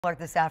Alert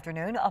this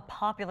afternoon, a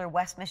popular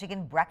West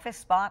Michigan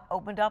breakfast spot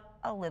opened up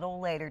a little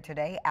later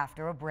today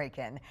after a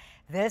break-in.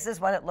 This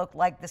is what it looked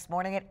like this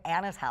morning at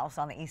Anna's house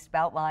on the East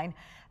Beltline.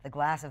 The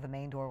glass of the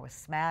main door was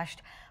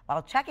smashed.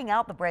 While checking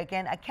out the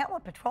break-in, a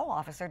Kentwood patrol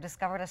officer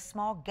discovered a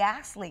small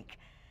gas leak.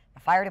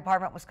 The fire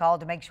department was called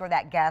to make sure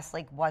that gas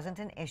leak wasn't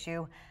an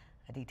issue.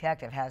 A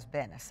detective has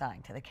been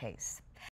assigned to the case.